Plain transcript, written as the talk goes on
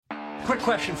quick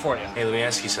question for you. Hey, let me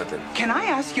ask you something. Can I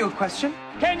ask you a question?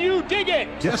 Can you dig it?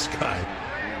 Yes, guy.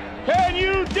 Can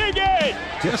you dig it?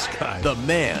 Yes, guy. The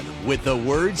man with the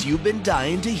words you've been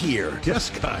dying to hear. Yes,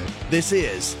 guy. This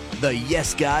is the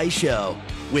Yes Guy Show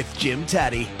with Jim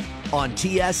Tatti on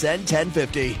TSN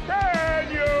 1050.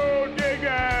 Can you dig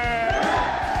it?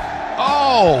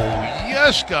 Oh,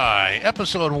 yes, guy.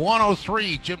 Episode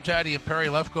 103. Jim Tatti and Perry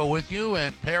Lefko with you.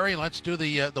 And Perry, let's do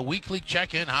the weekly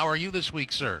check-in. How are you this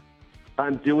week, sir?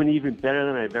 I'm doing even better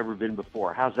than I've ever been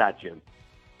before. How's that, Jim?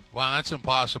 Well, that's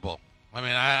impossible. I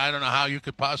mean, I don't know how you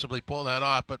could possibly pull that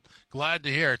off, but glad to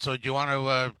hear it. So do you want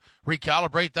to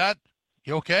recalibrate that?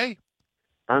 You okay?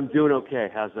 I'm doing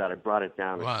okay. How's that? I brought it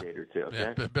down a shade or two,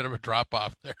 okay? Yeah, a bit of a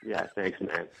drop-off there. Yeah, thanks,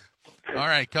 man. All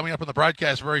right, coming up on the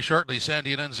broadcast very shortly,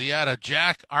 Sandy Annunziata,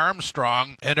 Jack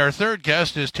Armstrong, and our third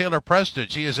guest is Taylor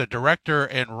Prestidge. He is a director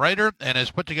and writer and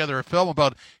has put together a film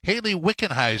about Haley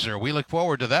Wickenheiser. We look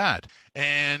forward to that.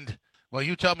 And well,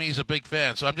 you tell me he's a big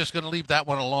fan, so I'm just going to leave that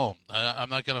one alone. I'm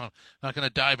not going to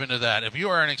dive into that. If you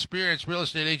are an experienced real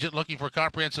estate agent looking for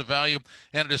comprehensive value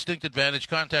and a distinct advantage,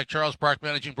 contact Charles Park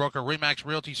Managing Broker, Remax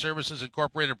Realty Services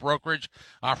Incorporated Brokerage,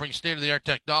 offering state-of-the-art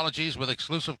technologies with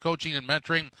exclusive coaching and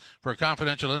mentoring. For a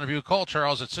confidential interview, call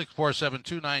Charles at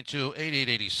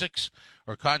 647-292-8886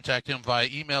 or contact him via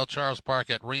email,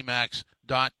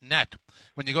 charlespark@remax.net.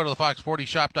 When you go to the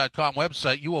Fox40shop.com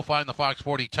website, you will find the Fox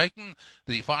 40 Titan,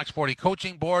 the Fox 40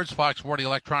 coaching boards, Fox 40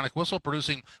 electronic whistle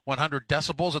producing 100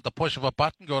 decibels at the push of a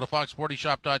button. Go to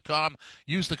Fox40shop.com.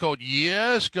 Use the code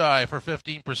YESGUY for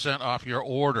 15% off your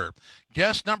order.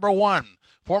 Guest number one,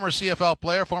 former CFL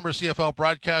player, former CFL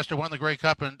broadcaster, won the Grey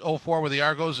Cup in 04 with the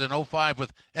Argos and 05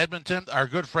 with Edmonton, our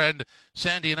good friend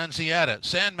Sandy Annunziata.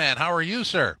 Sandman, how are you,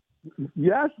 sir?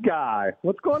 Yes, guy.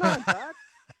 What's going on, Pat?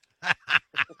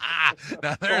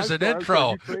 Now there's an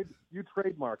intro. You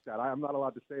trademarked that. I'm not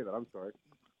allowed to say that. I'm sorry.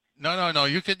 No.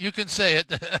 You can say it.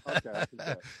 Okay. All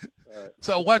right.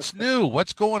 So what's new?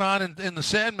 What's going on in the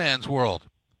Sandman's world?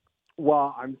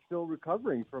 Well, I'm still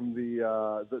recovering from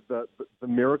the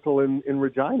miracle in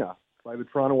Regina by the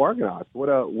Toronto Argonauts. What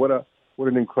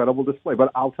an incredible display.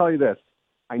 But I'll tell you this: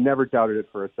 I never doubted it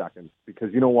for a second,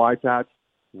 because you know why, Pat?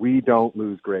 We don't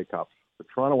lose Grey Cups. The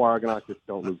Toronto Argonauts just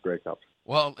don't lose Grey Cups.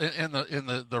 Well, in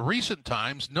the recent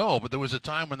times, no, but there was a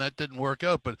time when that didn't work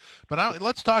out. But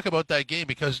let's talk about that game,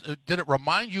 because did it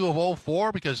remind you of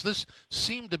 04? Because this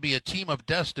seemed to be a team of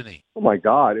destiny. Oh, my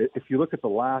God. If you look at the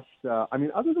last,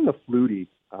 other than the Flutie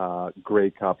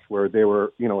Grey Cups where they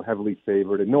were, heavily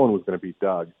favored and no one was going to beat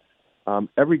Doug,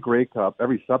 every Grey Cup,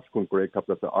 every subsequent Grey Cup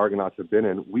that the Argonauts have been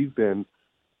in, we've been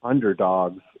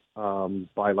underdogs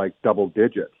by like double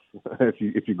digits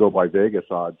if you go by Vegas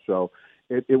odds. So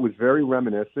it was very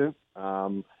reminiscent.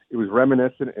 It was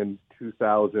reminiscent in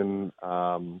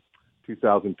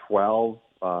 2012.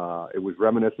 It was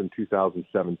reminiscent in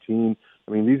 2017.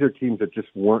 I mean, these are teams that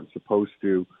just weren't supposed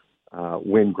to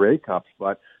win Grey Cups,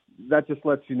 but that just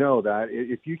lets you know that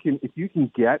if you can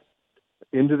get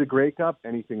into the Grey Cup,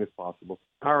 anything is possible.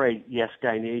 All right, Yes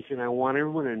Guy Nation. I want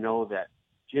everyone to know that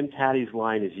Jim Tatti's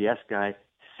line is Yes Guy.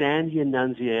 Sandy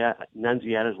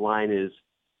Annunziata's line is,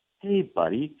 hey,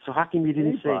 buddy. So how come you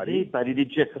didn't say, hey, buddy?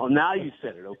 Did you? Oh, now you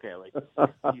said it. Okay, like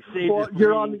you saved it.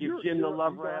 You're on. Give Jim the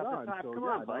love right off the top. So, Come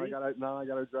on, buddy. Now I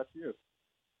got to address you.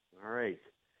 All right.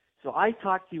 So I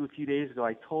talked to you a few days ago.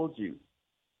 I told you,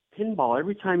 pinball.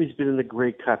 Every time he's been in the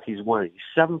Grey Cup, he's won it. He's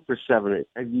 7 for 7.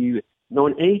 Have you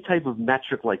known any type of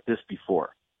metric like this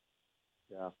before?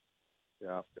 Yeah.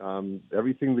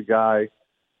 Everything the guy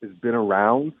has been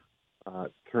around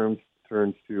turns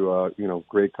to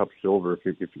Grey Cup silver,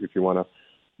 if you want to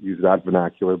use that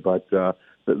vernacular. But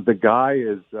the guy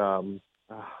is. At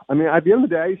the end of the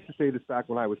day, I used to say this back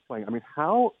when I was playing. I mean,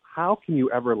 how can you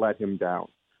ever let him down?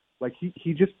 Like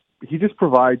he just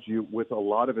provides you with a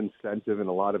lot of incentive and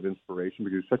a lot of inspiration,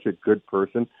 because he's such a good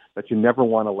person that you never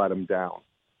want to let him down.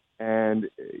 And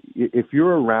if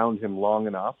you're around him long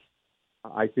enough,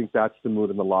 I think that's the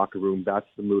mood in the locker room. That's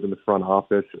the mood in the front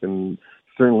office. And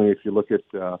certainly if you look at,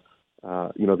 the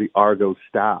Argo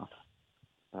staff,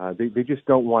 they just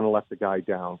don't want to let the guy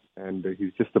down. And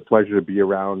he's just a pleasure to be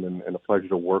around and a pleasure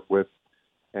to work with,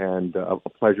 and a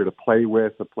pleasure to play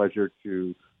with, a pleasure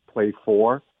to play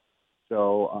for.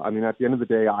 So, at the end of the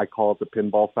day, I call it the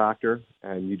pinball factor,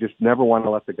 and you just never want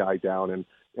to let the guy down, and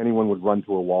anyone would run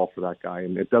to a wall for that guy.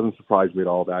 And it doesn't surprise me at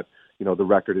all that, the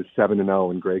record is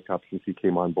 7-0 in Grey Cup since he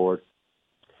came on board.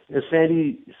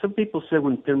 Sandy, some people said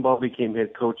when Pinball became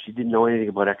head coach, he didn't know anything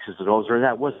about X's and O's, or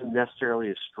that wasn't necessarily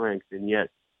his strength, and yet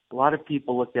a lot of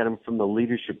people looked at him from the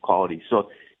leadership quality. So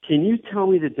Can you tell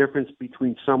me the difference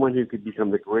between someone who could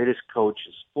become the greatest coach,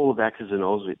 is full of X's and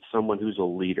O's, with someone who's a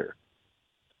leader?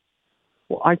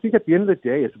 Well, I think at the end of the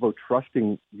day, it's about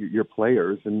trusting your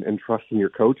players and trusting your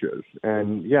coaches.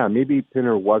 And yeah, maybe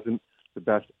Pinner wasn't the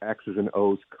best X's and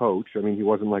O's coach. I mean, he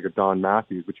wasn't like a Don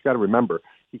Matthews, but you got to remember,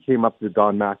 he came up to the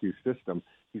Don Matthews system.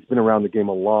 He's been around the game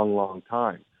a long, long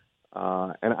time.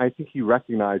 And I think he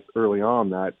recognized early on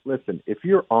that, listen, if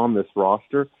you're on this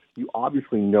roster, you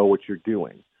obviously know what you're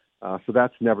doing. So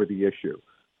that's never the issue.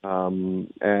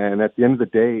 And at the end of the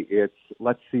day, it's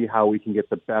let's see how we can get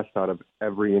the best out of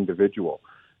every individual.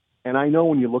 And I know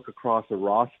when you look across a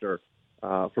roster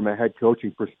from a head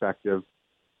coaching perspective,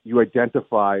 you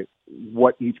identify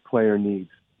what each player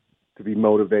needs to be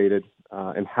motivated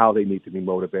and how they need to be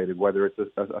motivated, whether it's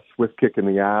a swift kick in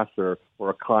the ass or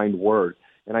a kind word.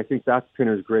 And I think that's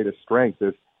Pinner's greatest strength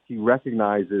is he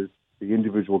recognizes the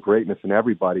individual greatness in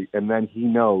everybody, and then he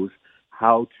knows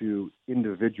how to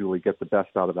individually get the best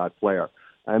out of that player.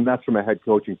 And that's from a head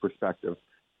coaching perspective.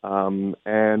 In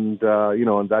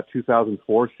that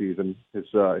 2004 season, his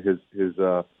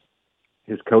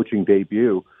coaching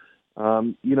debut,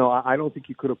 I don't think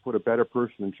you could have put a better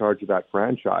person in charge of that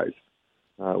franchise.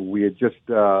 We had just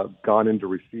gone into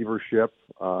receivership.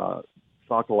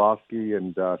 Sokolowski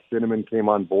and Cinnamon came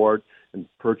on board and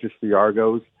purchased the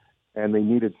Argos, and they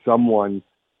needed someone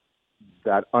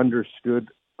that understood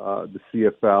the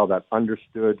CFL, that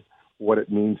understood what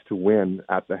it means to win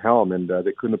at the helm, and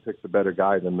they couldn't have picked a better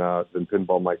guy than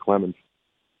Pinball Mike Clemens.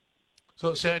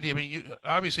 So, Sandy, I mean,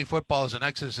 obviously football is an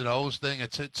X's and O's thing.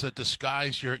 It's a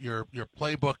disguise your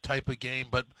playbook type of game,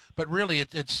 but really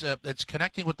it's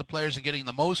connecting with the players and getting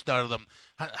the most out of them.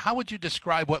 How would you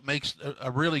describe what makes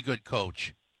a really good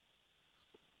coach?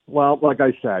 Well, like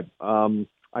I said,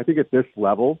 I think at this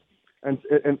level, and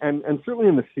certainly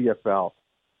in the CFL,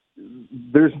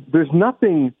 there's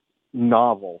nothing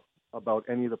novel about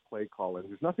any of the play calling.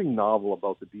 There's nothing novel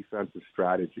about the defensive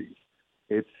strategies.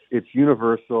 It's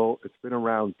universal. It's been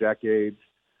around decades.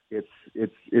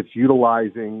 It's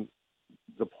utilizing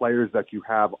the players that you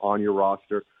have on your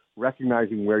roster,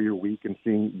 recognizing where you're weak and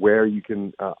seeing where you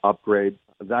can upgrade.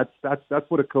 That's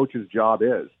what a coach's job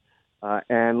is.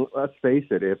 And let's face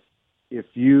it, if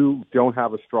you don't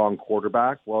have a strong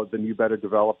quarterback, well, then you better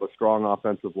develop a strong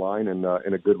offensive line and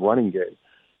a good running game.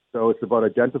 So it's about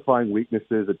identifying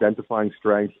weaknesses, identifying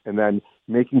strengths, and then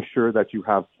making sure that you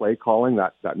have play calling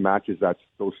that matches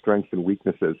those strengths and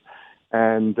weaknesses.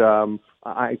 And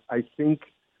I think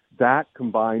that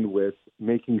combined with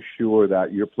making sure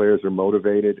that your players are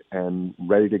motivated and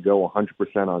ready to go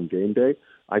 100% on game day,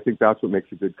 I think that's what makes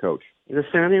a good coach.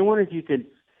 Sandy, I wonder if you could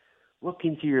look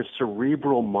into your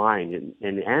cerebral mind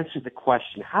and answer the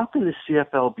question, how can the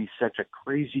CFL be such a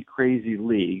crazy, crazy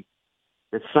league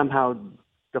that somehow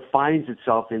defines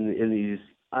itself in these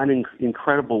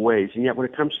incredible ways, and yet when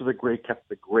it comes to the Grey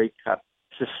Cup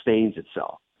sustains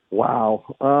itself?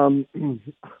 Wow. I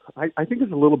think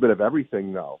it's a little bit of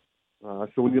everything, though.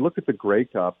 So when you look at the Grey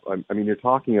Cup, I mean, you're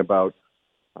talking about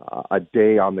a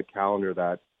day on the calendar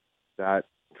that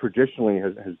traditionally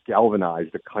has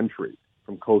galvanized a country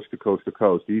from coast to coast to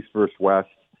coast, east versus west.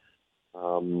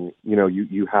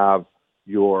 You have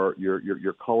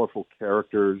your colorful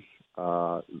characters,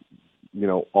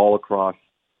 all across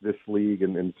this league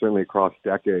and certainly across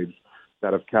decades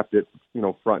that have kept it,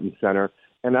 front and center.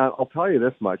 And I'll tell you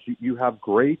this much: you have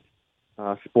great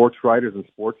sports writers and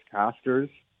sportscasters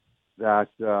that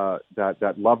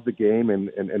love the game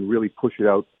and really push it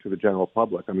out to the general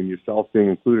public. I mean, yourself being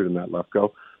included in that,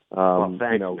 Lefko. Well,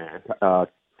 thanks, man.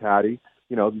 Tatti.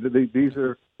 These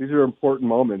are important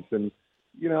moments, and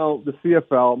the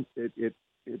CFL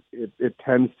it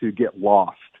tends to get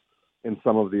lost in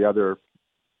some of the other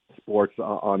sports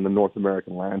on the North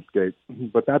American landscape,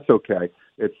 but that's okay.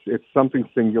 It's something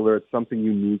singular, it's something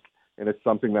unique, and it's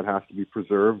something that has to be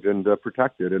preserved and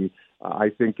protected. And I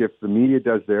think if the media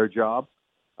does their job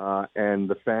and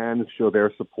the fans show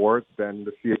their support, then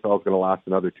the CFL is going to last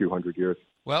another 200 years.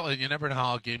 Well, and you never know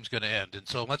how a game's going to end. And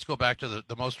so let's go back to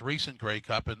the most recent Grey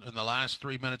Cup, and the last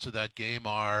 3 minutes of that game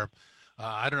are,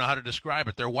 I don't know how to describe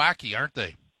it, they're wacky, aren't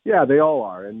they? Yeah, they all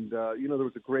are. And, there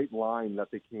was a great line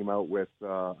that they came out with,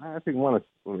 I think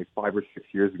only 5 or 6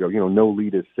 years ago, no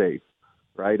lead is safe,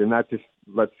 right? And that just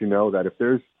lets you know that if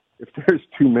there's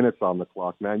 2 minutes on the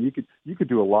clock, man, you could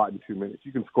do a lot in 2 minutes.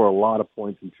 You can score a lot of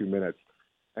points in 2 minutes.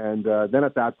 And then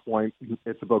at that point,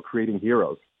 it's about creating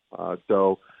heroes.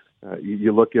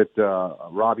 You look at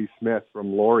Robbie Smith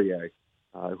from Laurier,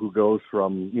 who goes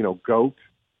from, GOAT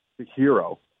to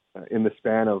hero in the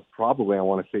span of probably, I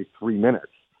want to say, 3 minutes.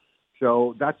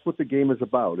 So that's what the game is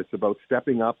about. It's about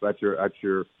stepping up at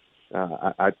your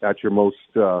at your most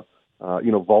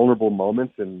vulnerable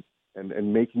moments, and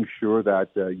making sure that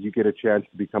you get a chance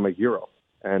to become a hero.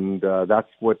 And that's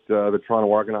what the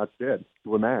Toronto Argonauts did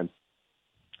to a man.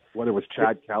 Whether it was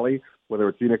Chad Kelly, whether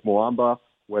it's Enoch Mwamba,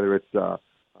 whether it's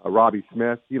Robbie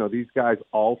Smith, these guys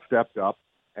all stepped up,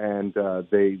 and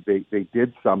they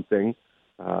did something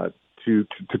to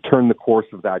turn the course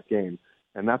of that game.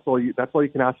 And that's all you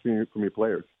can ask from your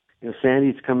players. Sandy,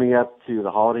 it's coming up to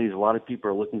the holidays. A lot of people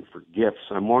are looking for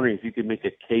gifts. I'm wondering if you could make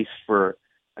a case for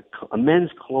a men's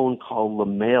cologne called Le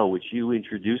Male, which you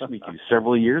introduced me to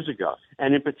several years ago,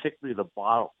 and in particular the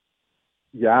bottle.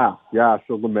 Yeah.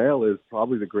 So Le Male is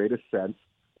probably the greatest scent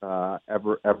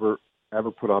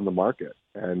ever put on the market,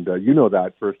 and you know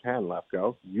that firsthand,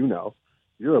 Lefko.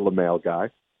 You're a Le Male guy.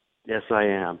 Yes, I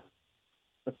am.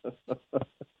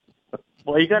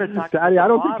 Well, you got to talk. Tatti, I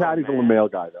don't think bottle, Tatti's man. a Le Male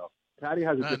guy, though. Tatti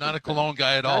has not a cologne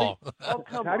guy at all.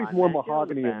 Tatti's more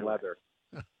mahogany and leather.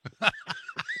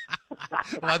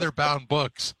 Leather-bound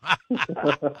books.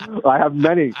 I have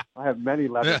many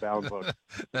leather-bound books.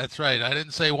 That's right. I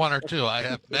didn't say one or two. I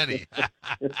have many.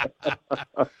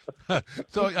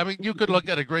 So, you could look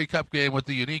at a Grey Cup game with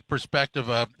the unique perspective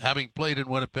of having played in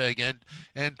Winnipeg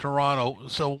and Toronto.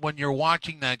 So when you're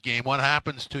watching that game, what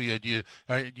happens to you?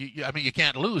 You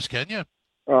can't lose, can you?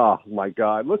 Oh, my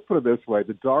God. Let's put it this way.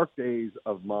 The dark days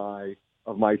of my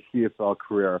CFL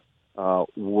career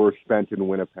were spent in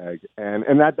Winnipeg.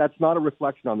 And that's not a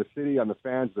reflection on the city, on the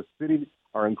fans. The city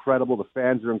are incredible. The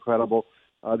fans are incredible.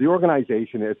 The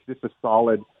organization, it's just a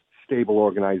solid, stable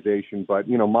organization. But,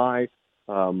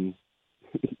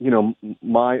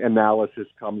 my analysis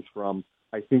comes from,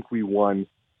 I think we won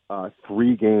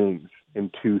 3 games in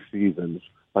 2 seasons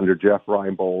under Jeff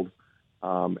Reinbold.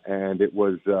 And it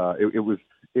was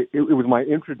my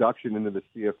introduction into the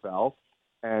CFL.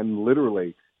 And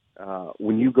literally,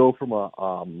 when you go from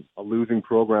a losing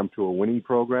program to a winning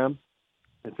program,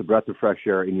 it's a breath of fresh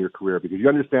air in your career, because you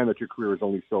understand that your career is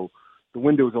the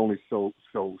window is only so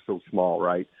small,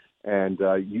 right? And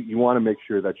you want to make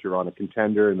sure that you're on a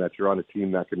contender and that you're on a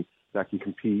team that can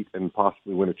compete and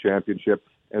possibly win a championship.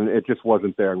 And it just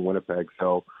wasn't there in Winnipeg.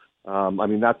 So,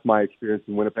 that's my experience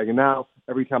in Winnipeg. And now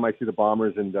every time I see the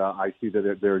Bombers and I see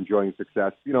that they're enjoying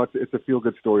success, it's a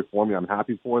feel-good story for me. I'm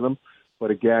happy for them.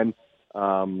 But again,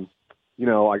 I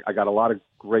got a lot of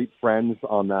great friends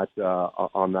on that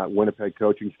Winnipeg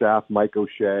coaching staff. Mike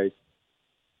O'Shea,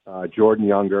 Jordan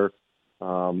Younger,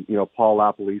 Paul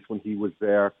LaPolice when he was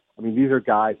there. These are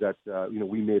guys that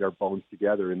we made our bones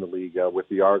together in the league with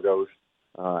the Argos,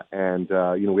 and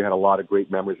we had a lot of great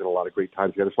memories and a lot of great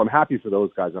times together. So I'm happy for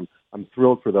those guys. I'm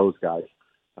thrilled for those guys.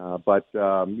 But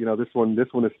this one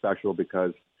is special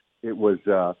because it was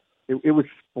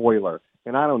spoiler.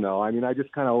 And I don't know. I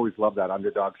just kind of always loved that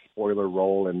underdog spoiler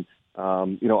role. And,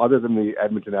 other than the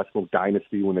Edmonton Eskimos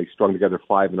dynasty when they strung together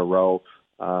 5 in a row,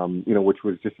 which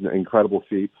was just an incredible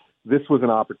feat, this was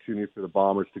an opportunity for the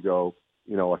Bombers to go,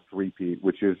 a three-peat,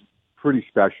 which is pretty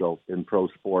special in pro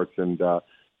sports. And,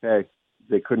 hey,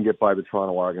 they couldn't get by the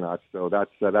Toronto Argonauts. So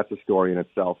that's a story in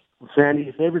itself. Sandy,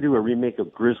 if they ever do a remake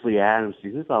of Grizzly Adams, do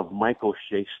you think they'll have Mike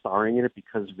O'Shea starring in it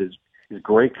because of his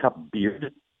Grey Cup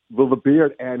beard? Well, the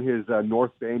beard and his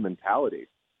North Bay mentality.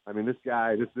 This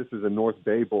guy, this is a North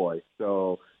Bay boy.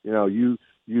 So, he's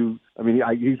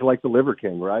like the Liver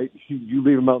King, right? You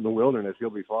leave him out in the wilderness, he'll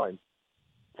be fine.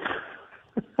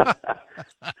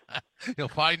 He'll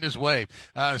find his way.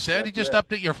 Sandy, just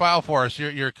update your file for us.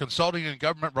 You're consulting in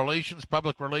government relations,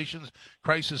 public relations,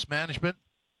 crisis management.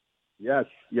 Yes.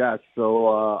 So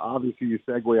obviously you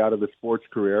segue out of the sports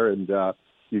career and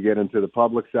you get into the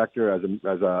public sector as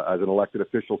an elected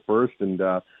official first, and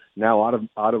now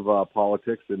out of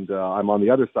politics, and I'm on the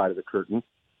other side of the curtain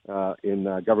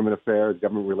in government affairs,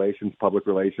 government relations, public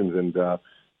relations, and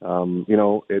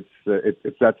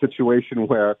it's that situation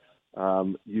where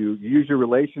you use your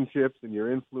relationships and your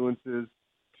influences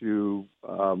to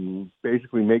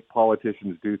basically make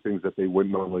politicians do things that they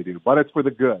wouldn't normally do. But it's for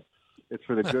the good. It's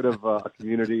for the good of a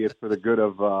community. It's for the good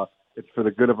of a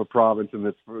province, and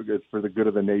it's for the good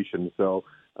of the nation. So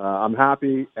I'm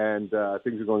happy, and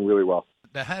things are going really well.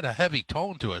 That had a heavy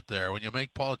tone to it there. When you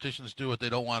make politicians do what they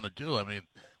don't want to do,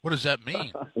 what does that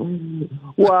mean?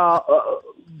 Well,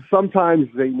 sometimes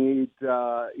they need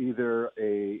either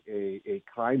a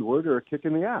kind word or a kick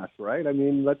in the ass, right?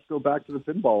 Let's go back to the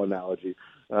pinball analogy.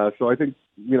 So I think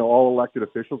all elected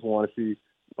officials want to see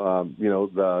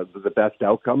the best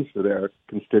outcomes for their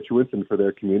constituents and for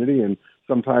their community, and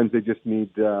sometimes they just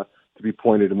need to be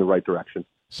pointed in the right direction.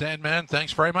 Sandman,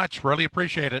 thanks very much. Really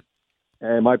appreciate it.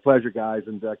 And my pleasure, guys.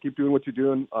 And keep doing what you're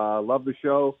doing. Love the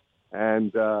show,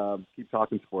 and keep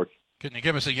talking sports. Can you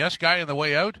give us a yes guy on the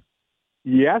way out?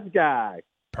 Yes, guy.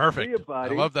 Perfect. See you,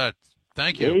 buddy. I love that.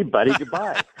 Thank you. Hey, buddy,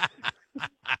 goodbye.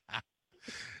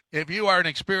 If you are an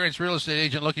experienced real estate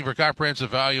agent looking for comprehensive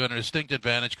value and a distinct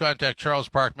advantage, contact Charles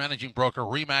Park, managing broker,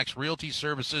 RE/MAX Realty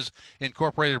Services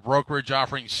Incorporated Brokerage,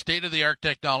 offering state-of-the-art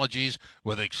technologies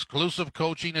with exclusive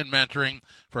coaching and mentoring.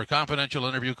 For a confidential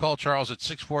interview, call Charles at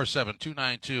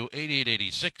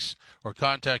 647-292-8886 or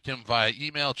contact him via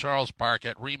email,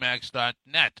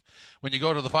 charlespark@remax.net. When you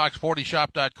go to the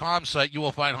fox40shop.com site, you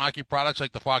will find hockey products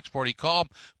like the Fox 40 Call,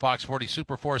 Fox 40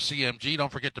 Super Force CMG.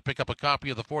 Don't forget to pick up a copy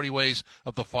of the 40 Ways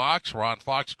of the Fox, Ron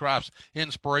Foxcroft's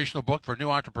inspirational book for new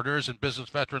entrepreneurs and business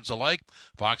veterans alike.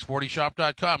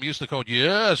 Fox40shop.com. Use the code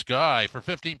YesGuy for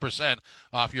 15%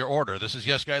 off your order. This is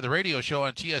Yes Guy, the radio show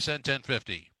on TSN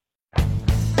 1050.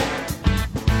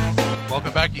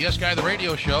 Welcome back to Yes Guy, the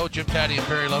radio show. Jim, Tatti, and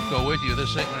Perry Lefko with you.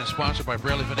 This segment is sponsored by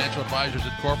Braley Financial Advisors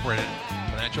Incorporated.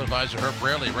 Financial advisor Herb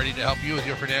Braley, ready to help you with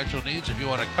your financial needs. If you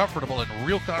want a comfortable and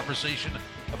real conversation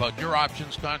about your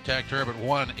options, contact Herb at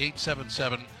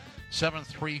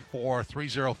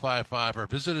 1-877-734-3055 or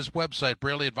visit his website,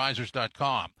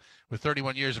 BraleyAdvisors.com. With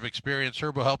 31 years of experience,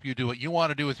 Herb will help you do what you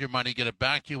want to do with your money, get it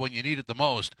back to you when you need it the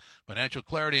most. Financial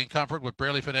clarity and comfort with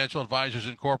Braley Financial Advisors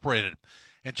Incorporated.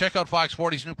 And check out Fox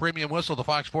 40's new premium whistle, the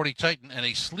Fox 40 Titan, and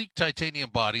a sleek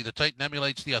titanium body. The Titan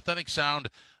emulates the authentic sound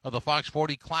of the Fox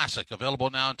 40 Classic.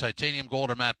 Available now in titanium, gold,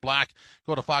 or matte black.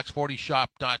 Go to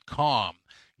fox40shop.com.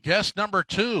 Guest number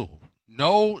 2,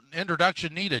 no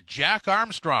introduction needed, Jack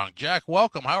Armstrong. Jack,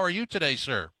 welcome. How are you today,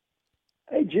 sir?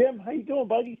 Hey, Jim. How you doing,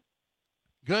 buddy?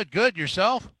 Good, good.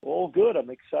 Yourself? All good. I'm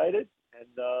excited. And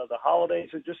the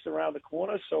holidays are just around the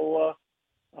corner, so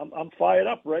I'm fired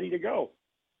up, ready to go.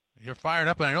 You're fired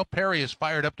up, and I know Perry is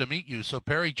fired up to meet you. So,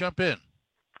 Perry, jump in.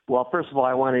 Well, first of all,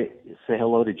 I want to say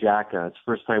hello to Jack. It's the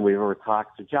first time we've ever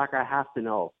talked. So, Jack, I have to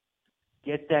know,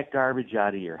 get that garbage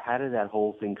out of here. How did that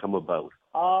whole thing come about?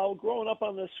 Growing up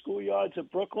on the schoolyards of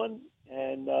Brooklyn,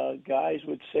 and guys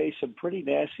would say some pretty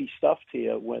nasty stuff to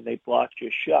you when they blocked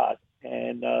your shot.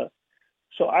 And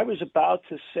so I was about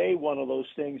to say one of those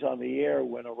things on the air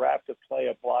when a Raptor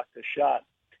player blocked a shot.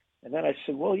 And then I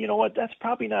said, well, you know what, that's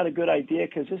probably not a good idea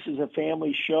because this is a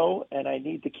family show and I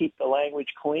need to keep the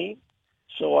language clean.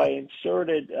 So I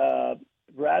inserted,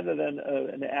 rather than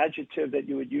an adjective that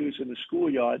you would use in the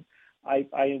schoolyard,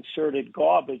 I inserted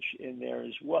garbage in there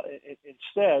as well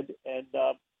instead. And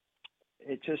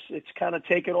it's kind of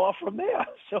taken off from there.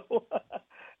 So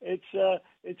it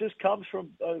just comes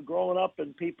from growing up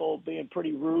and people being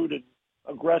pretty rude and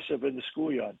aggressive in the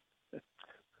schoolyard.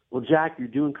 Well, Jack, you're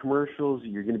doing commercials.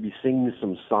 You're going to be singing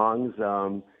some songs.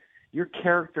 Your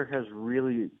character has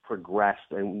really progressed.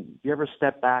 And do you ever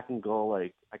step back and go,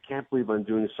 like, I can't believe I'm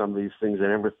doing some of these things. I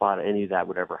never thought any of that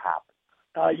would ever happen.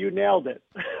 You nailed it.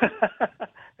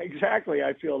 Exactly.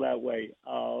 I feel that way.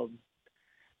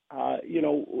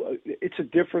 It's a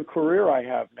different career I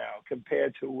have now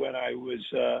compared to when I was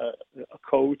a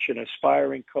coach, an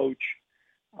aspiring coach.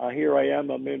 Here I am.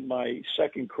 I'm in my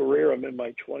second career. I'm in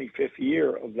my 25th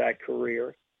year of that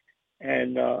career.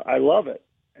 And I love it,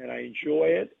 and I enjoy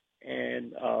it.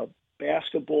 And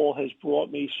basketball has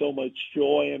brought me so much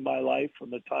joy in my life from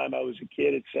the time I was a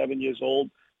kid at 7 years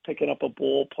old, picking up a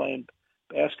ball, playing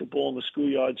basketball in the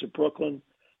schoolyards of Brooklyn,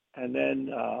 and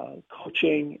then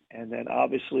coaching, and then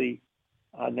obviously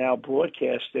now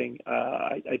broadcasting.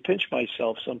 I pinch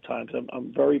myself sometimes.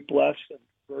 I'm very blessed and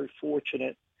very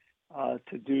fortunate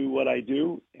to do what I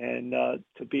do and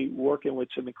to be working with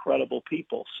some incredible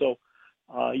people. So,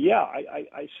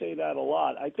 I say that a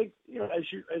lot. I think,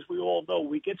 as we all know,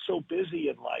 we get so busy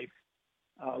in life,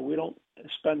 we don't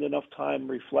spend enough time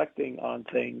reflecting on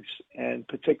things and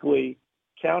particularly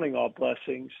counting our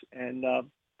blessings. And,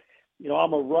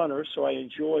 I'm a runner, so I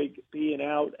enjoy being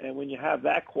out. And when you have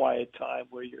that quiet time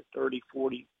where you're 30,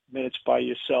 40 minutes by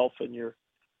yourself and you're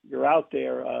out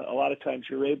there, a lot of times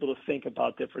you're able to think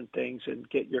about different things and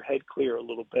get your head clear a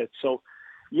little bit. So,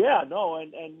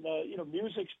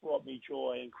 music's brought me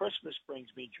joy, and Christmas brings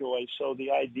me joy. So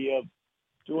the idea of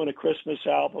doing a Christmas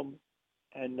album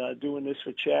and doing this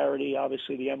for charity,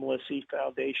 obviously the MLSE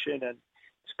Foundation and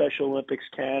Special Olympics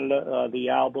Canada, the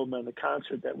album and the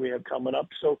concert that we have coming up.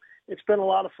 So it's been a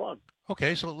lot of fun.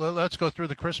 Okay, so let's go through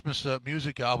the Christmas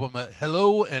music album.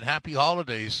 Hello and Happy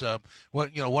Holidays.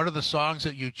 What are the songs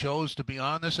that you chose to be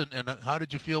on this, and how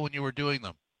did you feel when you were doing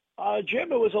them?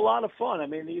 Jim, it was a lot of fun. I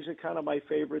mean, these are kind of my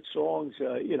favorite songs.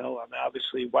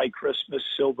 Obviously White Christmas,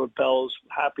 Silver Bells,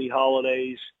 Happy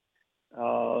Holidays.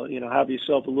 Have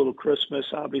Yourself a Little Christmas.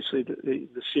 Obviously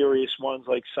the serious ones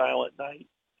like Silent Night.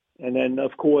 And then,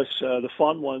 of course, the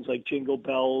fun ones like Jingle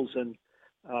Bells and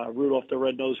Rudolph the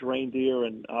Red-Nosed Reindeer,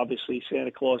 and obviously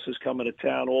Santa Claus is Coming to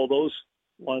Town, all those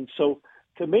ones. So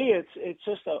to me, it's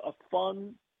just a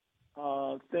fun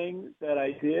thing that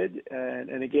I did,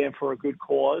 and again, for a good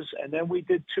cause. And then we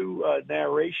did 2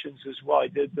 narrations as well. I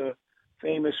did the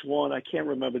famous one, I can't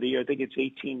remember the year, I think it's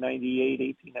 1898,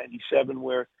 1897,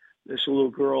 where this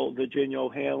little girl, Virginia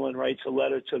O'Hanlon, writes a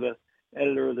letter to the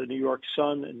editor of the New York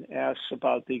Sun and asks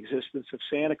about the existence of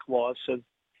Santa Claus. And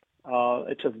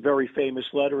it's a very famous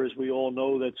letter, as we all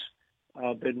know, that's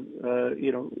been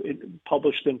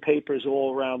published in papers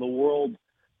all around the world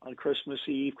on Christmas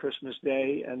Eve, Christmas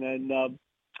Day. And then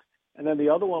the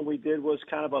other one we did was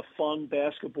kind of a fun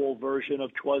basketball version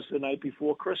of 'Twas the Night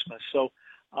Before Christmas. So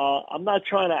I'm not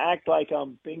trying to act like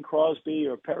I'm Bing Crosby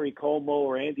or Perry Como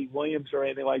or Andy Williams or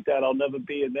anything like that. I'll never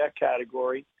be in that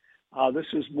category. This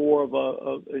is more of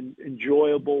an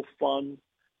enjoyable, fun,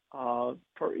 I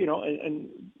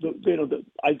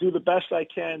do the best I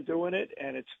can doing it,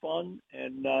 and it's fun,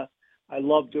 and I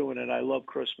love doing it. I love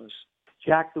Christmas.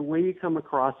 Jack, the way you come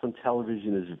across on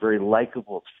television is very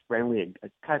likable. It's friendly, a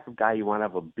type of guy you want to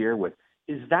have a beer with.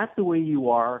 Is that the way you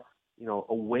are,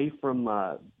 away from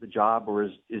the job, or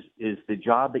is the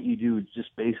job that you do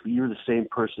just basically you're the same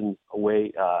person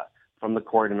away from the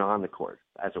court and on the court,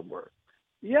 as it were?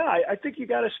 Yeah, I think you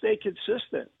got to stay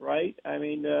consistent, right? I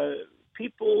mean,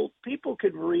 people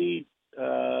could read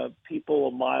people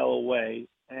a mile away,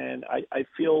 and I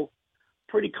feel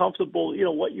pretty comfortable.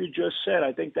 What you just said,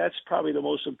 I think that's probably the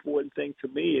most important thing to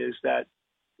me, is that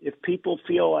if people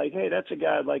feel like, hey, that's a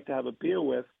guy I'd like to have a beer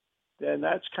with, then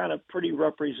that's kind of pretty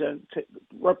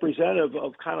representative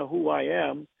of kind of who I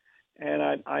am.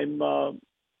 And I'm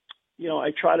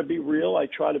I try to be real. I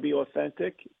try to be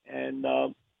authentic, and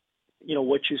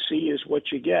what you see is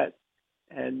what you get.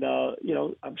 And,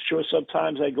 I'm sure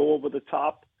sometimes I go over the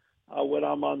top when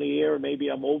I'm on the air. Maybe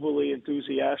I'm overly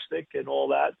enthusiastic and all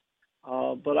that.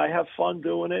 But I have fun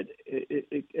doing it.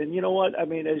 And you know what? I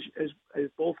mean, as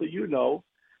both of you know,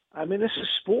 I mean, this is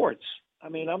sports. I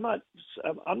mean, I'm not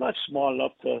smart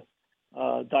enough to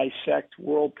dissect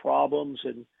world problems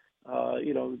and,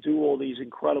 do all these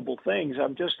incredible things.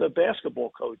 I'm just a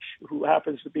basketball coach who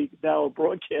happens to be now a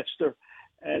broadcaster.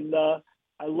 And I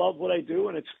love what I do,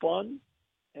 and it's fun.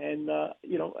 And, I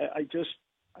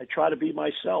try to be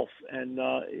myself, and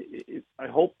I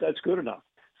hope that's good enough.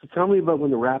 So tell me about when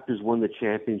the Raptors won the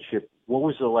championship. What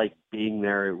was it like being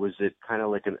there? Was it kind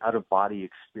of like an out-of-body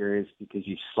experience because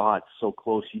you saw it so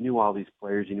close? You knew all these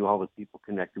players. You knew all the people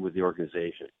connected with the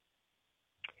organization.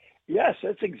 Yes,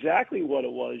 that's exactly what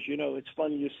it was. It's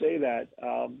funny you say that.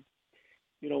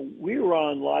 We were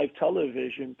on live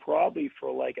television probably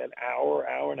for like an hour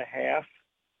and a half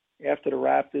after the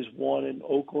Raptors won in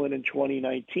Oakland in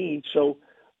 2019. So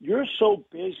you're so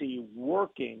busy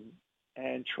working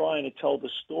and trying to tell the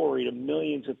story to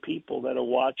millions of people that are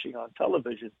watching on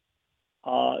television.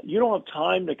 You don't have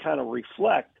time to kind of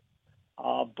reflect,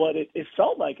 but it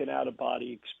felt like an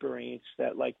out-of-body experience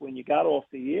that, like, when you got off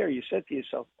the air, you said to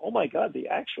yourself, oh, my God, the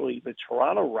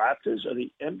Toronto Raptors are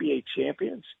the NBA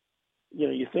champions.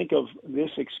 You think of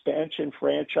this expansion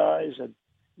franchise and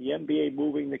the NBA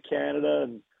moving to Canada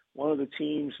and one of the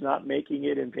teams not making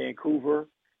it in Vancouver,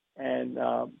 and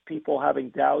people having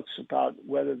doubts about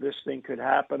whether this thing could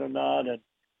happen or not. And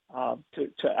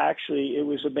to actually, it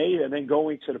was amazing. And then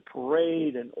going to the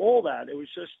parade and all that, it was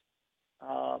just,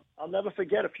 I'll never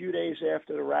forget, a few days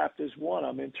after the Raptors won,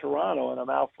 I'm in Toronto and I'm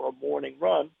out for a morning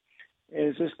run. And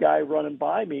there's this guy running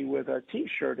by me with a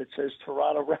T-shirt that says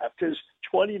Toronto Raptors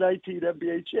 2019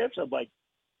 NBA champs. I'm like,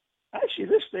 actually,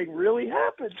 this thing really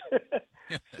happened.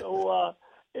 So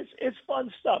it's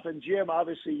fun stuff. And Jim,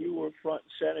 obviously, you were front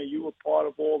and center. You were part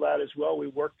of all that as well. We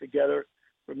worked together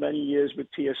for many years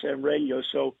with TSN Radio.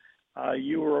 So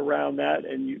you were around that,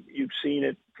 and you've seen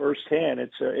it firsthand.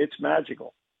 It's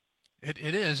magical.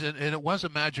 It is, and it was a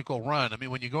magical run. I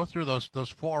mean, when you go through those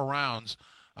 4 rounds,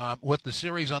 with the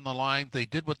series on the line, they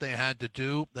did what they had to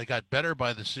do. They got better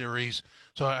by the series.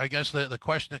 So I guess the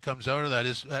question that comes out of that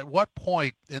is, at what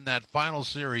point in that final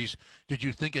series did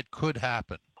you think it could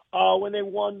happen? When they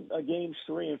won games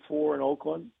 3 and 4 in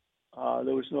Oakland,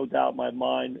 there was no doubt in my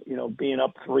mind, being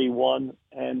up 3-1.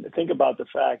 And think about the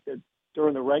fact that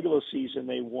during the regular season,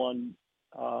 they won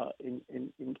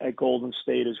at Golden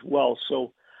State as well.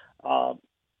 So,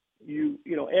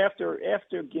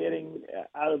 after getting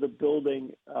out of the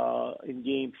building in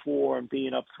Game 4 and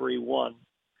being up 3-1,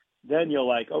 then you're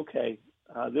like, okay,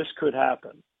 this could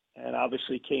happen. And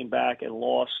obviously came back and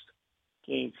lost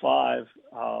Game 5,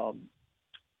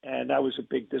 and that was a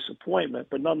big disappointment.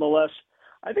 But nonetheless,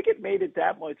 I think it made it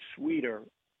that much sweeter.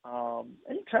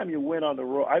 Anytime you win on the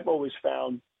road, I've always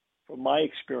found from my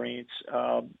experience.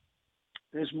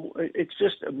 It's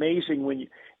just amazing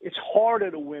it's harder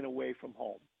to win away from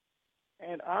home.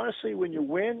 And honestly, when you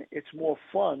win, it's more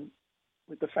fun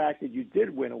with the fact that you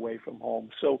did win away from home.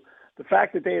 So the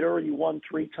fact that they had already won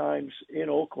 3 times in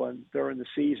Oakland during the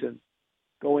season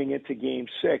going into Game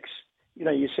 6,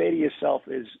 you say to yourself,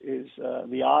 is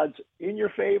the odds in your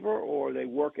favor or are they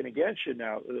working against you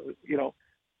now?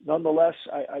 Nonetheless,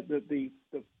 the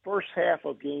first half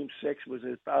of Game 6 was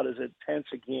about as intense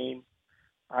a game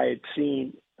I had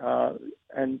seen,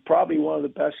 and probably one of the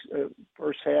best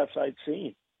first halves I'd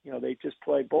seen. They just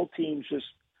played, both teams just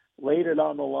laid it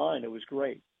on the line. It was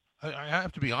great. I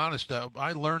have to be honest.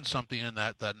 I learned something in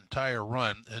that entire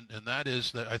run, and that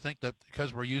is that I think that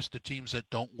because we're used to teams that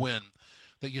don't win,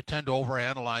 that you tend to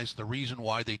overanalyze the reason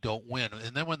why they don't win.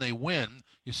 And then when they win,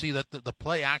 you see that the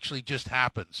play actually just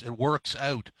happens. It works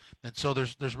out. And so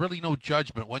there's really no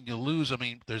judgment. When you lose, I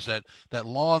mean, there's that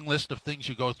long list of things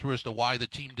you go through as to why the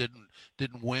team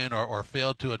didn't win or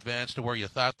failed to advance to where you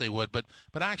thought they would. But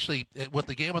actually, with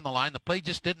the game on the line, the play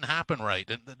just didn't happen right.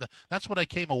 And that's what I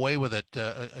came away with it,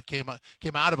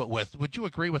 came out of it with. Would you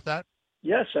agree with that?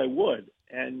 Yes, I would.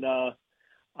 And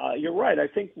you're right. I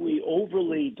think we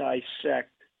overly dissect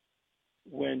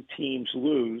when teams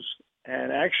lose,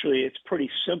 and actually it's pretty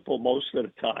simple most of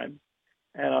the time.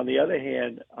 And on the other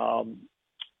hand,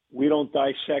 we don't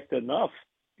dissect enough.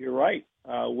 You're right.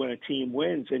 When a team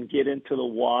wins and get into the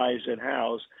whys and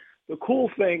hows. The cool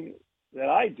thing that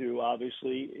I do,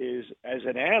 obviously, is as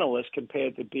an analyst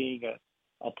compared to being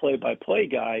a play-by-play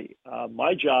guy,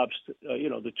 my job's,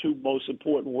 the 2 most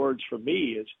important words for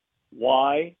me is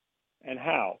why and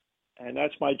how. And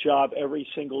that's my job every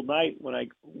single night when I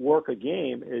work a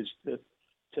game, is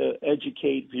to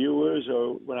educate viewers,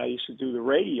 or when I used to do the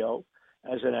radio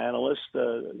as an analyst,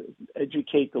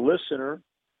 educate the listener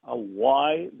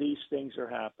why these things are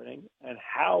happening and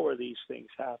how are these things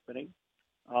happening,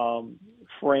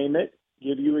 frame it,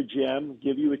 give you a gem,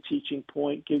 give you a teaching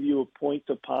point, give you a point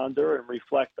to ponder and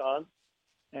reflect on.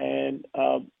 And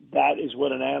that is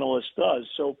what an analyst does.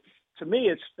 So to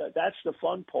me, that's the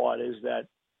fun part, is that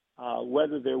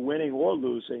whether they're winning or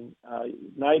losing,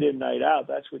 night in, night out,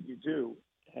 that's what you do.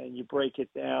 And you break it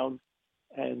down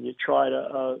and you try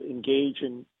to engage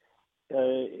in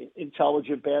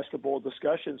intelligent basketball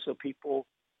discussion so people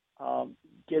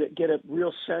get a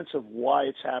real sense of why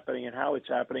it's happening and how it's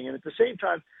happening. And at the same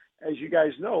time, as you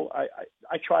guys know,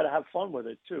 I try to have fun with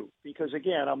it too, because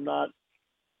again, I'm not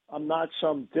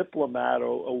some diplomat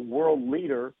or a world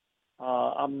leader.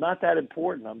 I'm not that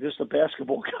important. I'm just a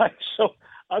basketball guy. So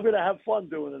I'm going to have fun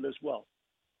doing it as well.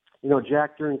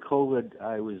 Jack, during COVID,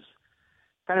 I was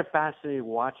kind of fascinated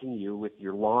watching you with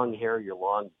your long hair, your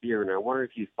long beard, and I wonder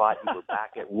if you thought you were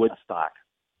back at Woodstock.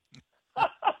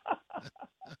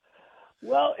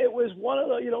 Well, it was one of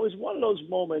those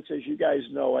moments, as you guys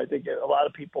know. I think a lot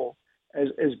of people,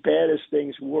 as bad as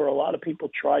things were, a lot of people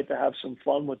tried to have some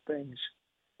fun with things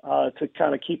to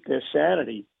kind of keep their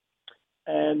sanity.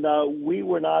 And we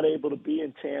were not able to be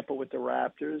in Tampa with the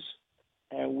Raptors,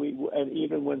 and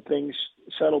even when things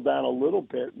settled down a little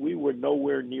bit, we were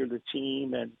nowhere near the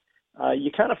team, and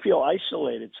you kind of feel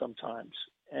isolated sometimes.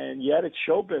 And yet, it's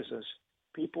show business.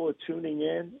 People are tuning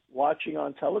in, watching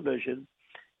on television,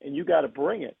 and you got to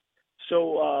bring it.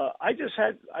 So it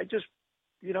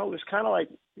was kind of like,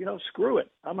 screw it.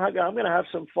 I'm going to have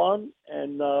some fun,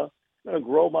 and I'm going to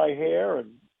grow my hair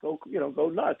and go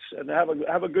nuts and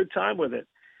have a good time with it.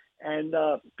 And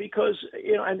because,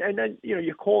 and then,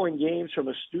 you're calling games from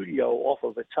a studio off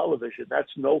of a television.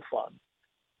 That's no fun.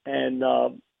 And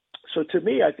so to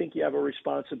me, I think you have a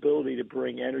responsibility to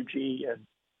bring energy and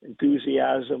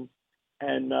enthusiasm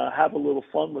and have a little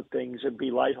fun with things and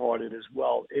be lighthearted as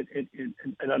well. And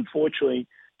unfortunately,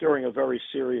 during a very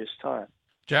serious time.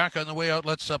 Jack, on the way out,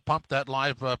 let's pump that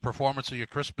live performance of your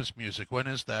Christmas music. When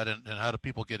is that, and how do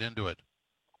people get into it?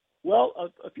 Well,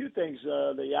 a few things.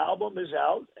 The album is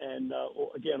out, and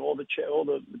again, all the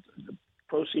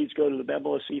proceeds go to the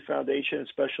MLSE Foundation and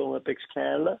Special Olympics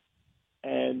Canada,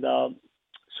 and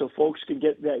so folks can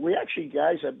get that. We actually,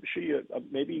 guys, I'm sure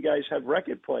maybe you guys have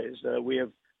record players. We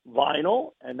have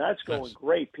vinyl, and that's going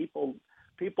great. People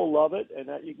love it, and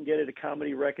that you can get it at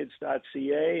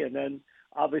comedyrecords.ca, and then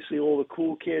obviously all the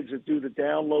cool kids that do the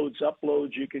downloads,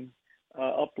 uploads, you can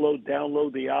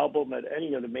download the album at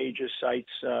any of the major sites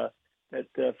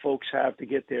that folks have to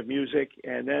get their music.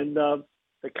 And then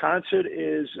the concert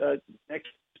is next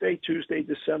day, Tuesday,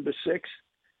 December 6th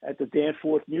at the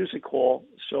Danforth Music Hall.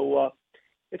 So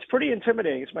it's pretty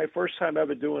intimidating. It's my first time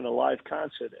ever doing a live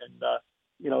concert. And,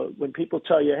 when people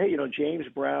tell you, hey, James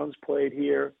Brown's played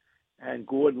here and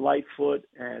Gordon Lightfoot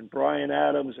and Bryan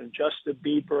Adams and Justin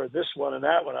Bieber, this one and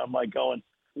that one. I'm like going,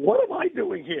 what am I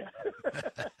doing here?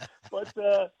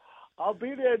 But I'll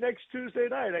be there next Tuesday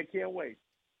night. I can't wait.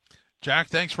 Jack,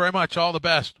 thanks very much. All the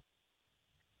best.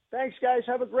 Thanks, guys.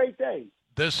 Have a great day.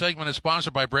 This segment is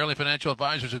sponsored by Braley Financial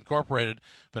Advisors Incorporated.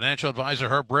 Financial advisor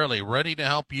Herb Braley, ready to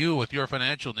help you with your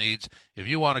financial needs. If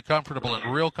you want a comfortable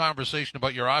and real conversation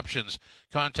about your options,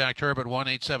 contact Herb at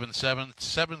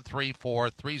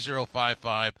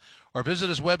 1-877-734-3055 or visit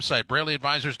his website,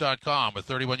 BraleyAdvisors.com. With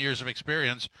 31 years of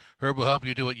experience, Herb will help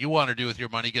you do what you want to do with your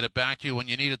money, get it back to you when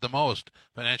you need it the most.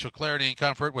 Financial clarity and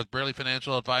comfort with Braley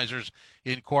Financial Advisors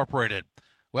Incorporated.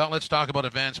 Well, let's talk about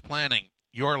advanced planning.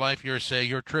 Your life, your say,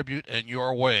 your tribute, and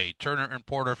your way. Turner and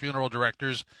Porter Funeral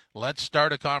Directors. Let's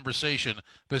start a conversation.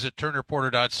 Visit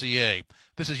turnerporter.ca.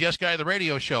 This is Yes Guy, the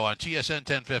radio show on TSN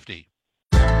 1050.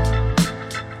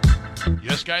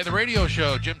 Yes Guy, the radio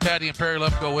show. Jim, Tatti, and Perry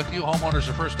Lefko with you. Homeowners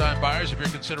or first-time buyers, if you're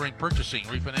considering purchasing,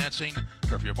 refinancing,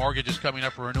 or if your mortgage is coming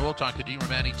up for renewal, talk to Dean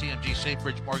Romani, TMG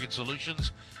SafeBridge Mortgage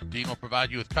Solutions. Dean will provide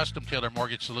you with custom-tailored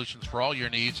mortgage solutions for all your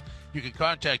needs. You can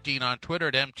contact Dean on Twitter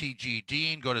at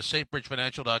MTGDean. Go to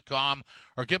safebridgefinancial.com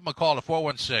or give him a call to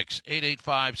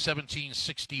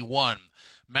 416-885-1761.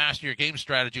 Master your game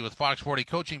strategy with Fox 40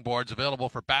 coaching boards available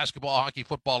for basketball, hockey,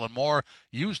 football, and more.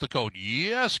 Use the code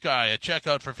YesGuy at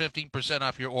checkout for 15%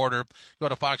 off your order. Go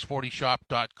to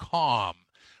fox40shop.com.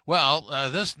 Well,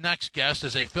 this next guest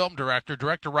is a film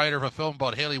director-writer of a film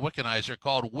about Hayley Wickenheiser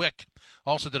called Wick.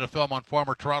 Also did a film on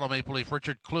former Toronto Maple Leaf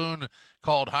Richard Clune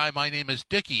called Hi, My Name is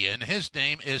Dickie, and his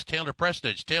name is Taylor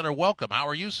Prestidge. Taylor, welcome. How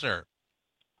are you, sir?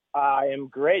 I am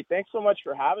great. Thanks so much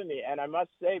for having me. And I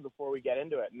must say, before we get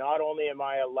into it, not only am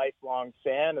I a lifelong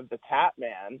fan of the Tat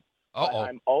Man, but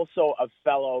I'm also a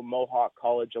fellow Mohawk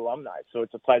College alumni. So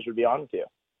it's a pleasure to be on with you.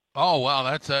 Oh, wow,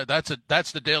 that's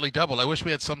the daily double. I wish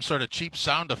we had some sort of cheap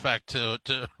sound effect to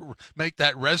make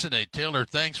that resonate. Taylor,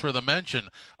 thanks for the mention.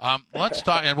 Let's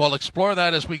talk, and we'll explore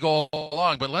that as we go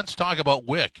along. But let's talk about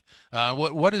Wick.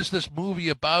 What is this movie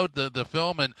about? The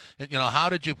film, and how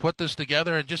did you put this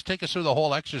together? And just take us through the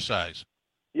whole exercise.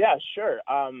 Yeah, sure.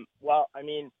 Well, I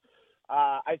mean,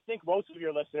 I think most of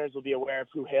your listeners will be aware of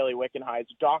who Hayley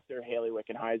Wickenheiser, Dr. Hayley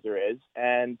Wickenheiser is,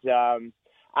 and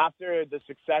after the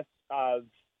success of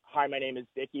Hi, My Name is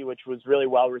Dickie, which was really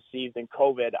well received in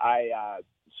COVID, I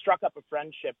struck up a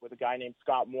friendship with a guy named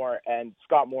Scott Moore. And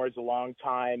Scott Moore is a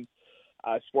longtime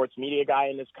sports media guy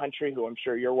in this country who I'm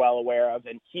sure you're well aware of.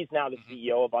 And he's now the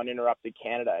CEO of Uninterrupted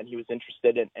Canada. And he was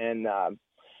interested in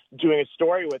doing a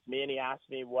story with me, and he asked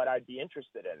me what I'd be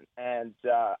interested in. And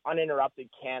Uninterrupted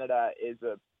Canada is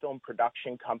a film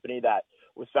production company that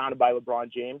was founded by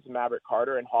LeBron James and Maverick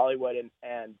Carter in Hollywood.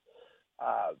 And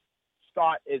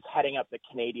Scott is heading up the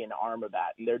Canadian arm of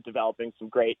that, and they're developing some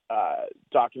great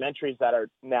documentaries that are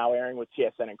now airing with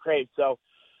TSN and Crave. So,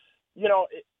 it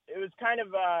was kind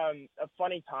of a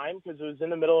funny time because it was in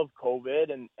the middle of COVID,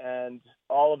 and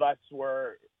all of us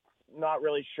were not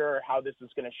really sure how this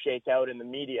was going to shake out in the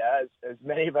media, as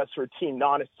many of us were deemed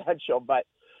non-essential. But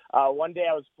one day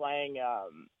I was playing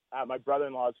at my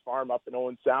brother-in-law's farm up in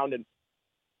Owen Sound, and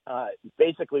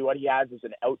basically what he has is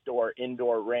an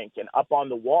indoor rink, and up on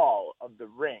the wall of the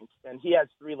rink, and he has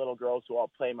 3 little girls who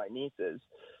all play my nieces,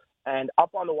 and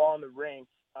up on the wall in the rink,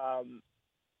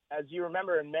 as you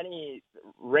remember, in many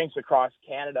rinks across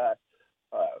Canada,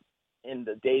 in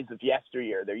the days of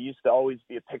yesteryear, there used to always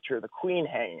be a picture of the Queen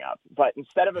hanging up, but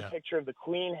instead of a picture of the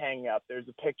Queen hanging up, there's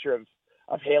a picture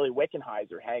of Hayley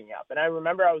Wickenheiser hanging up. And I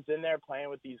remember I was in there playing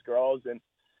with these girls, and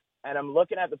I'm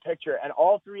looking at the picture, and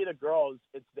all 3 of the girls,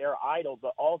 it's their idol,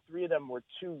 but all 3 of them were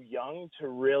too young to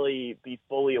really be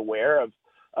fully aware of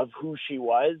who she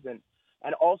was.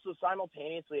 And also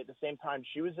simultaneously at the same time,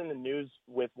 she was in the news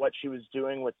with what she was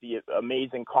doing with the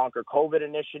amazing Conquer COVID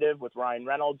initiative with Ryan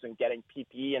Reynolds and getting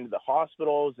PPE into the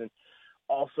hospitals, and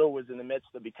also was in the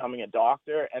midst of becoming a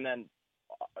doctor. And then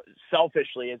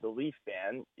selfishly, as a Leaf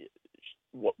fan,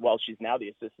 well, she's now the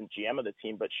assistant GM of the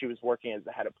team, but she was working as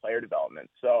the head of player development.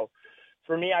 So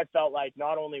for me, I felt like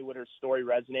not only would her story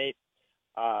resonate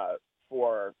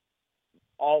for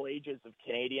all ages of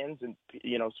Canadians and,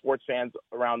 sports fans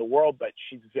around the world, but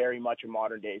she's very much a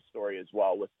modern day story as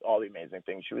well with all the amazing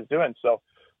things she was doing. So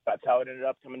that's how it ended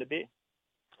up coming to be.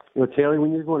 Taylor,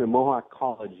 when you're going to Mohawk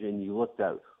College and you looked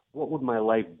at what would my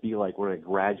life be like when I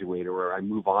graduate or I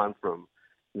move on from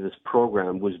this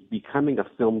program, was becoming a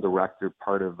film director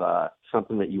part of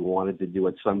something that you wanted to do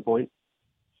at some point?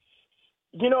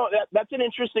 That's an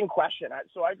interesting question.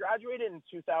 So I graduated in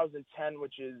 2010,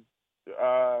 which is,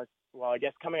 I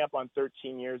guess coming up on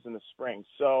 13 years in the spring.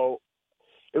 So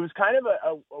it was kind of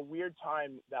a weird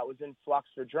time that was in flux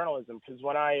for journalism, because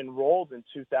when I enrolled in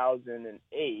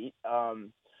 2008,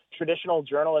 traditional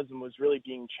journalism was really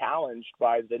being challenged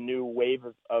by the new wave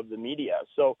of the media.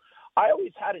 So I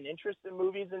always had an interest in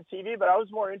movies and TV, but I was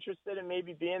more interested in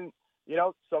maybe being,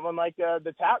 someone like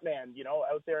the Tap Man,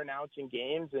 out there announcing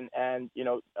games and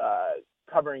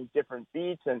covering different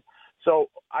beats. And so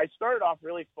I started off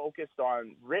really focused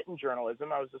on written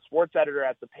journalism. I was a sports editor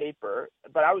at the paper,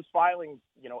 but I was filing,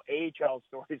 AHL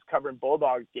stories covering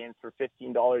Bulldogs games for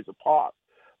 $15 a pop.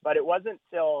 But it wasn't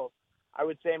till, I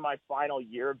would say, my final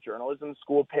year of journalism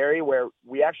school, Perry, where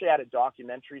we actually had a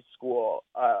documentary school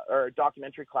or a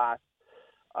documentary class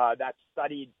that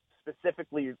studied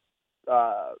specifically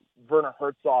Werner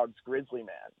Herzog's Grizzly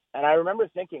Man. And I remember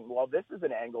thinking, well, this is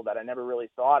an angle that I never really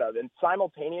thought of. And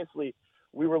simultaneously,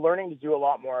 we were learning to do a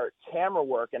lot more camera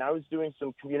work, and I was doing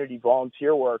some community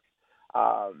volunteer work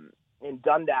in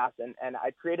Dundas, and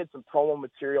I created some promo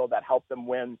material that helped them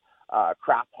win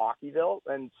Crap Hockeyville.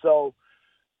 And so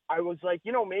I was like,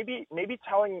 maybe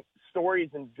telling stories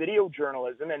in video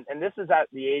journalism, and this is at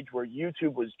the age where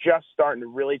YouTube was just starting to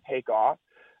really take off.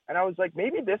 And I was like,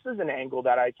 maybe this is an angle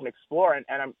that I can explore, and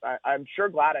I'm sure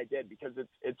glad I did, because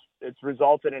it's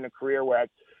resulted in a career where I've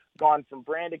gone from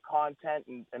branded content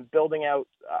and building out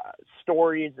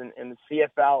stories in the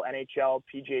CFL, NHL,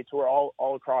 PGA Tour,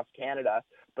 all across Canada,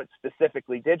 but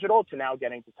specifically digital, to now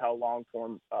getting to tell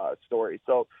long-form stories.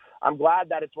 So I'm glad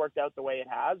that it's worked out the way it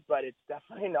has, but it's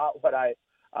definitely not what I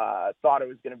thought it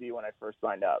was going to be when I first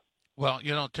signed up. Well,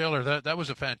 Taylor, that was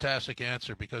a fantastic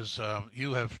answer, because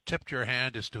you have tipped your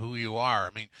hand as to who you are. I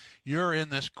mean, you're in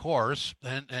this course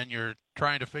and you're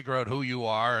trying to figure out who you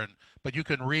are, but you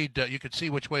can read, you can see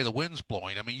which way the wind's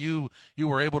blowing. I mean, you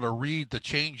were able to read the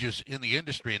changes in the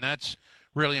industry, and that's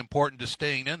really important to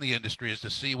staying in the industry, is to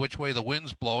see which way the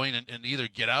wind's blowing and either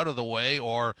get out of the way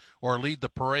or lead the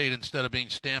parade instead of being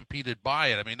stampeded by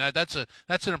it. I mean, that's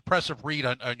an impressive read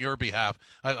on your behalf,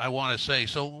 I want to say.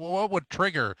 So what would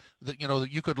trigger that,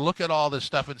 that you could look at all this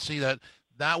stuff and see that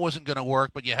wasn't going to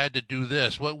work, but you had to do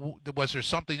this? What was there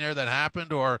something there that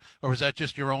happened, or was that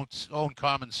just your own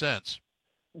common sense?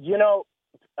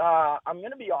 I'm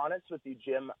going to be honest with you,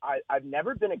 Jim. I've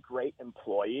never been a great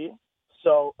employee.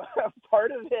 So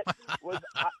part of it was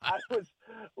I was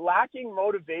lacking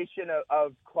motivation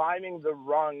of climbing the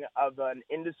rung of an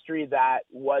industry that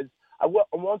was, I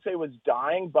won't say was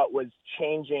dying, but was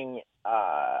changing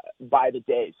by the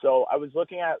day. So I was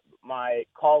looking at my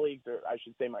colleagues, or I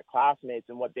should say my classmates,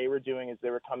 and what they were doing as they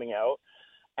were coming out.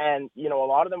 And, a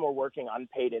lot of them were working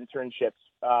unpaid internships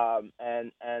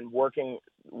and working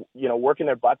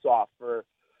their butts off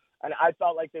and I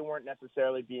felt like they weren't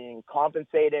necessarily being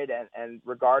compensated and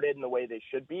regarded in the way they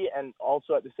should be. And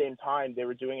also at the same time, they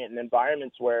were doing it in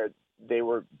environments where there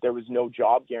was no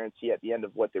job guarantee at the end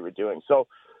of what they were doing. So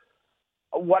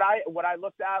what I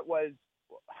looked at was,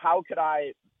 how could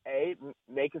I, A,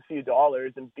 make a few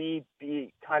dollars, and B,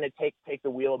 kind of take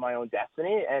the wheel of my own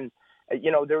destiny. And,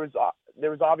 there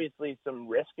was obviously some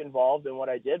risk involved in what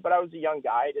I did, but I was a young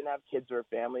guy. I didn't have kids or a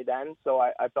family then. So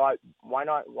I thought, why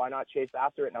not chase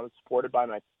after it? And I was supported by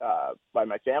my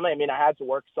family. I mean, I had to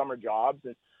work summer jobs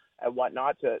and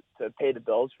whatnot to pay the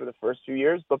bills for the first few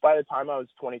years. But by the time I was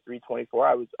 23, 24,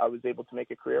 I was able to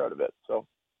make a career out of it. So,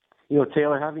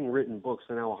 Taylor, having written books,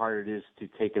 I know how hard it is to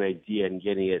take an idea and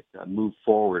getting it moved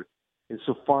forward. And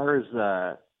so far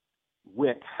as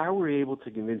Wick, how were you able to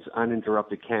convince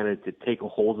Uninterrupted Canada to take a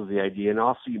hold of the idea? And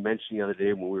also, you mentioned the other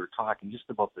day when we were talking just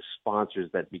about the sponsors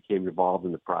that became involved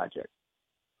in the project.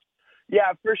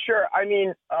 Yeah, for sure. I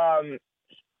mean,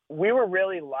 we were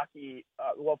really lucky.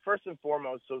 Well, first and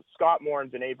foremost, so Scott Moore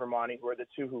and Vinay Vermani, who are the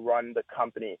two who run the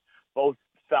company, both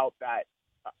felt that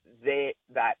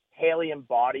that Haley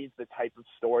embodies the type of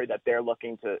story that they're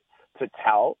looking to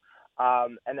tell.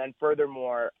 And then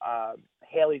furthermore,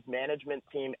 Haley's management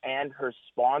team and her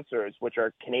sponsors, which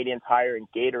are Canadian Tire and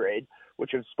Gatorade,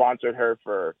 which have sponsored her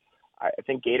for, I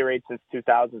think, Gatorade since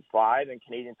 2005 and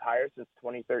Canadian Tire since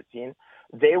 2013.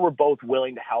 They were both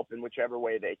willing to help in whichever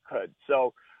way they could.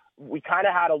 So we kind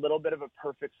of had a little bit of a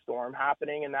perfect storm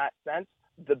happening in that sense.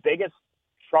 The biggest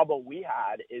trouble we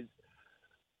had is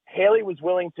Haley was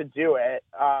willing to do it,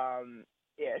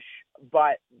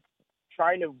 but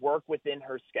trying to work within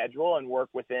her schedule and work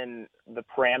within the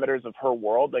parameters of her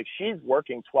world. Like, she's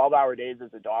working 12-hour days as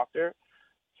a doctor,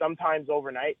 sometimes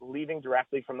overnight, leaving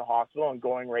directly from the hospital and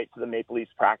going right to the Maple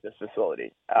Leafs practice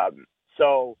facility.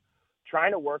 So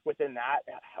trying to work within that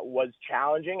was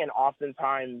challenging. And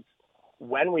oftentimes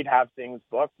when we'd have things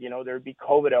booked, there'd be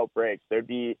COVID outbreaks, there'd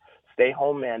be stay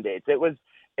home mandates. It was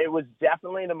it was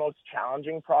definitely the most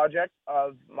challenging project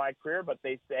of my career, but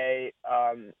they say,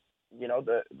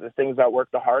 the things that work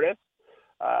the hardest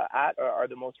are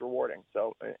the most rewarding.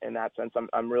 So in that sense,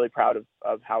 I'm really proud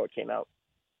of how it came out.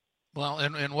 Well,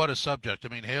 and what a subject. I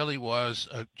mean, Haley was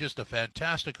just a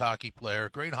fantastic hockey player,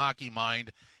 great hockey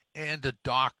mind, and a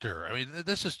doctor. I mean,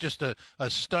 this is just a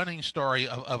stunning story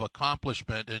of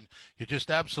accomplishment, and you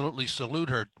just absolutely salute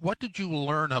her. What did you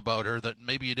learn about her that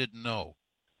maybe you didn't know?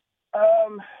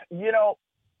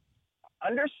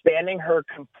 Understanding her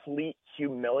complete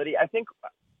humility. I think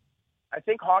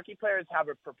hockey players have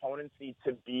a propendency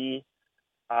to be,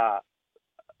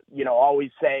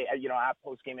 always say, at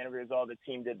post-game interviews, oh, the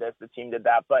team did this, the team did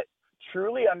that. But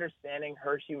truly understanding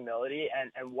her humility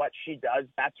and what she does,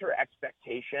 that's her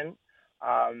expectation,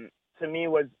 to me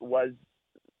was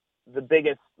the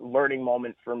biggest learning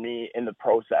moment for me in the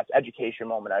process, education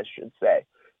moment, I should say.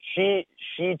 She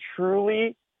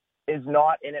truly is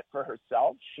not in it for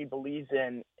herself. She believes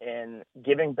in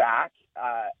giving back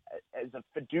as a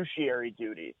fiduciary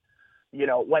duty.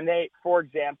 When they, for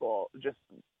example, just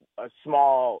a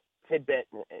small tidbit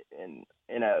in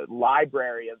a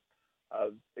library of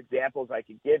examples I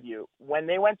could give you, when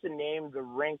they went to name the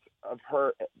rink of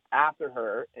her after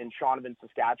her in Shaunavon,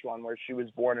 Saskatchewan, where she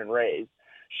was born and raised,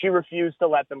 she refused to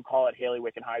let them call it Haley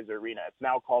Wickenheiser Arena. It's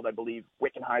now called, I believe,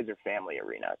 Wickenheiser Family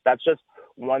Arena. That's just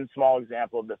one small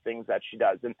example of the things that she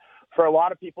does. And for a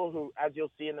lot of people who, as you'll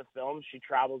see in the film, she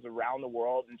travels around the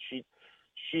world and she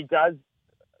does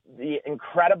the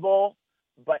incredible,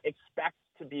 but expects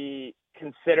to be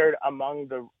considered among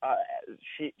the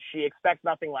she expects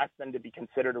nothing less than to be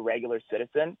considered a regular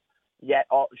citizen, yet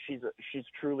she's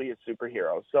truly a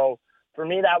superhero. So for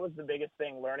me, that was the biggest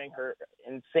thing, learning her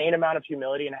insane amount of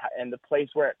humility, and the place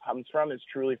where it comes from is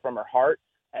truly from her heart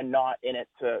and not in it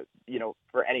to,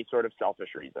 for any sort of selfish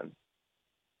reason.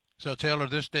 So, Taylor,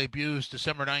 this debuts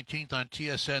December 19th on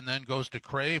TSN, then goes to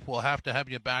Crave. We'll have to have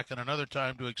you back at another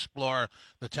time to explore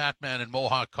the Tatman and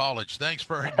Mohawk College. Thanks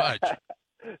very much.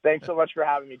 Thanks so much for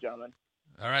having me, gentlemen.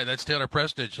 All right, that's Taylor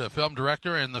Prestidge, the film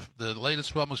director, and the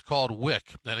latest film is called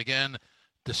Wick. And again,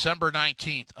 December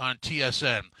 19th on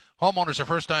TSN. Homeowners are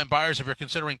first-time buyers. If you're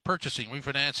considering purchasing,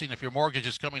 refinancing, if your mortgage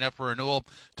is coming up for renewal,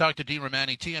 talk to Dean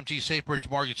Romani, TMT SafeBridge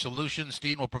Mortgage Solutions.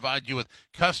 Dean will provide you with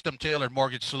custom-tailored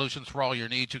mortgage solutions for all your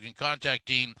needs. You can contact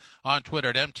Dean on Twitter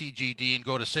at MTGDean.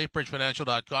 Go to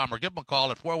safebridgefinancial.com or give him a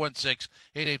call at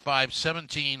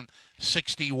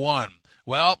 416-885-1761.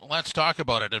 Well, let's talk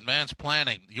about it. Advanced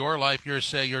planning, your life, your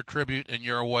say, your tribute, and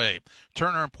your way.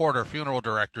 Turner & Porter Funeral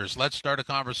Directors. Let's start a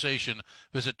conversation.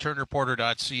 Visit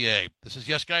turnerporter.ca. This is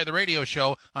Yes Guy, the radio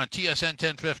show on TSN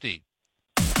 1050.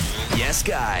 Yes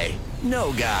Guy,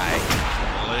 No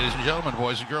Guy. Well, ladies and gentlemen,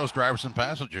 boys and girls, drivers and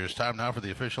passengers, time now for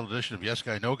the official edition of Yes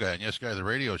Guy, No Guy and Yes Guy, the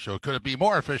radio show. Could it be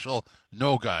more official?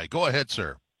 No Guy. Go ahead,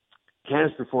 sir.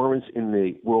 Canada's performance in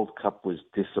the World Cup was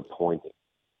disappointing.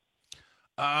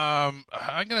 I'm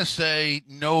going to say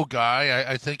no, Guy.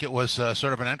 I think it was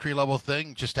sort of an entry-level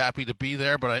thing. Just happy to be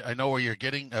there, but I know where you're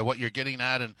getting what you're getting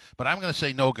at. But I'm going to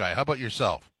say no, Guy. How about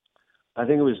yourself? I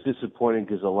think it was disappointing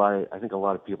because I think a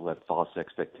lot of people had false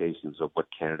expectations of what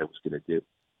Canada was going to do.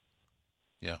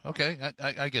 Yeah, okay,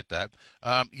 I get that.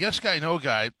 Yes, Guy, no,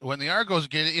 Guy. When the Argos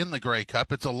get in the Grey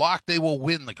Cup, it's a lock they will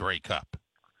win the Grey Cup.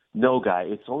 No, Guy.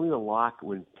 It's only a lock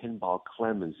when Pinball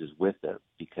Clemens is with them,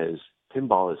 because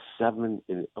Pinball is 7-0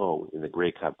 in the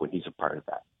Grey Cup when he's a part of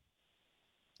that.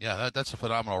 Yeah, that's a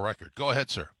phenomenal record. Go ahead,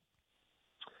 sir.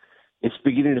 It's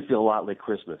beginning to feel a lot like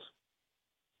Christmas.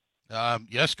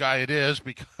 Yes, Guy, it is,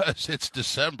 because it's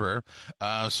December.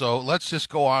 So let's just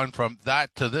go on from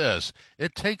that to this.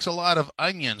 It takes a lot of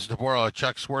onions, to borrow a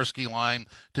Chuck Swirsky line,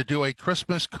 to do a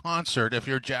Christmas concert if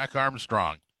you're Jack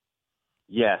Armstrong.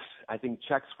 Yes, I think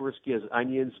Chuck Swirsky has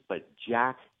onions, but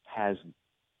Jack has,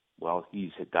 well,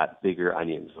 he's got bigger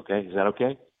onions, okay? Is that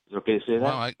okay? Is it okay to say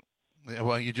that?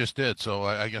 Well, you just did, so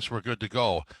I guess we're good to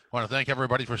go. I want to thank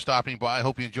everybody for stopping by. I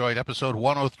hope you enjoyed episode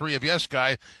 103 of Yes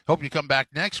Guy. Hope you come back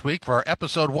next week for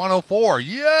episode 104.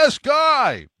 Yes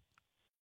Guy!